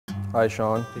I,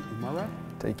 Sean, take you, Maura,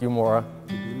 take you, Maura,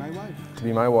 to be my wife. to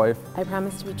be my wife, I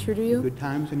promise to be true to you In good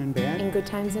times and in bad. in good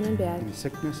times and in bad. In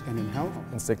sickness and in health.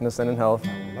 in sickness and in health, I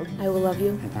will love you. I will love you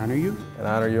And honor you. and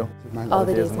honor you With my all love.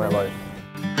 the days days of my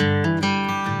life.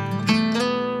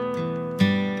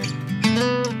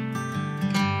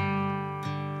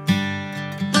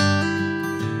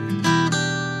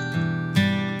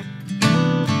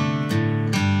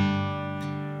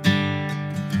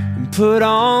 Put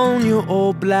on your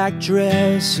old black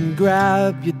dress and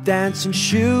grab your dancing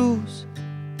shoes.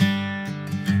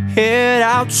 Head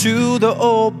out to the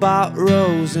old Bot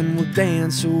Rose and we'll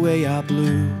dance away our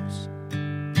blues.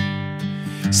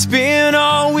 Spend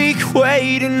all week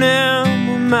waiting now,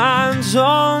 my mind's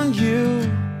on you.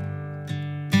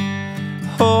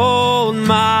 Hold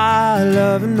my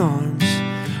loving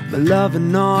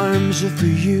arms are for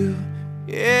you.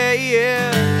 Yeah,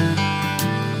 yeah.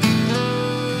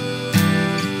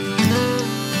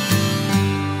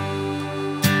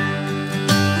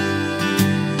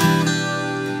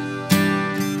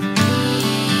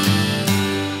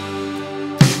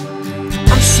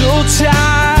 So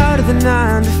tired of the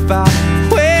 9 to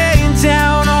 5 weighing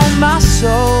down on my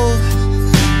soul.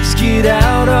 Let's get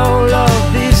out all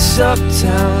of this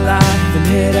uptown life and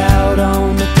head out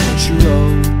on the country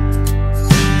road.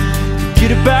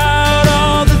 Forget about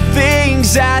all the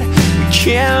things that we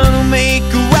can't make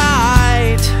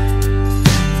right.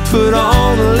 Put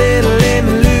on a little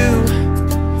Lemon Lou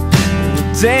and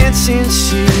we'll dance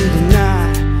into the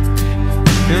night.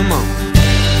 Come on.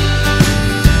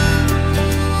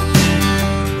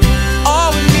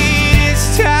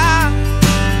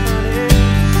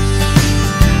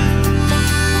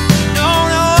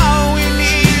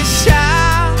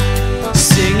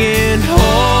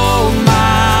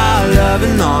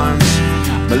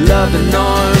 My loving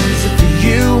arms are for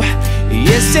you.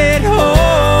 Yes, said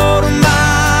hold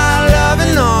my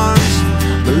loving arms.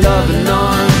 My loving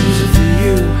arms are for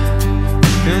you.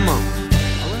 Come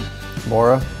on.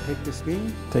 Maura, Take this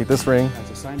ring. take this ring As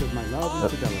a sign of my love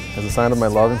and fidelity. as a sign of my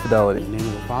love and fidelity. In the name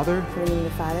of the Father. In the name of the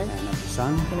Father, And of the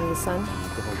Son. and of the Son, And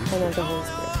of the Holy and Spirit. of the Holy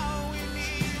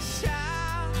Spirit.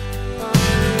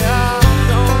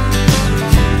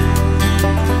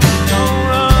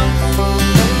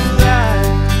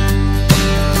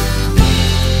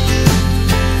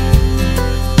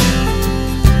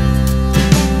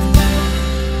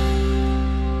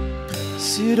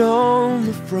 Sit on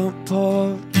the front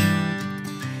porch,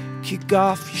 kick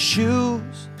off your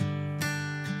shoes.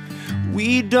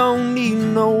 We don't need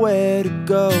nowhere to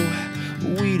go,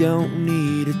 we don't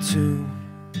need a tune.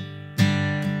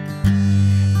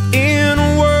 In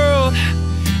a world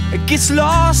that gets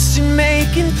lost in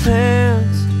making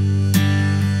plans,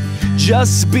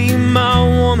 just be my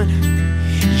woman,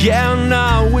 yeah, and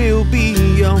I will be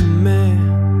your man,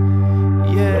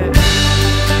 yeah.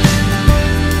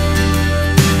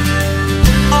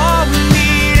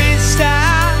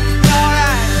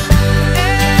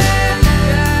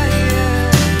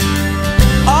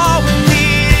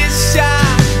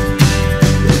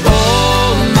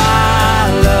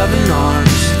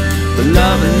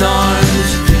 Loving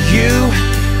arms for you.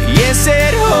 Yes,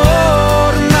 it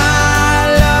hold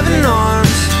my loving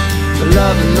arms. The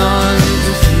loving arms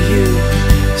are for you.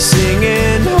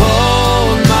 Singing,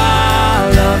 hold my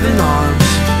loving arms.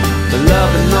 The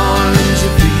loving arms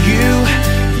are for you.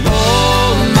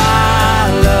 Hold my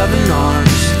loving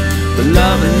arms. The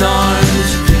loving arms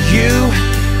are for you.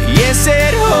 Yes,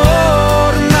 it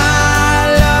hold my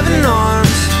loving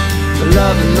arms. The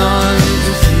loving arms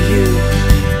are for you.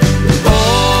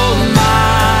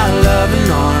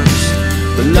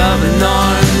 The loving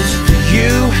arms for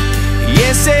you.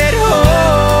 Yes, it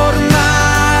hold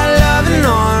my loving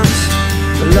arms.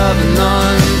 The loving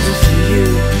arms are for you.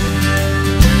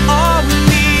 All we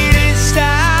need is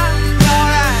time,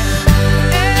 alright.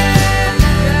 Yeah,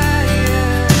 yeah,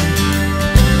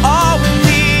 yeah. All we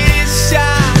need is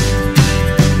time.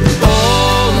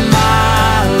 Hold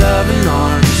my loving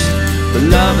arms. The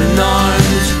loving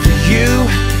arms are for you.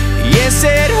 Yes,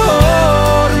 it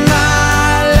hold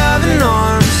my loving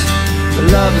arms. The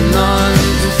loving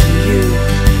arms are for you.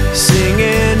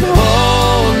 Singing,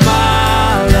 hold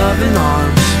my loving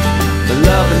arms. The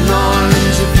loving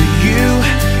arms are for you.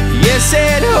 Yes,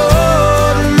 it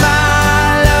hold my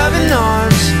loving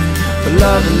arms. The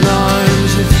loving arms.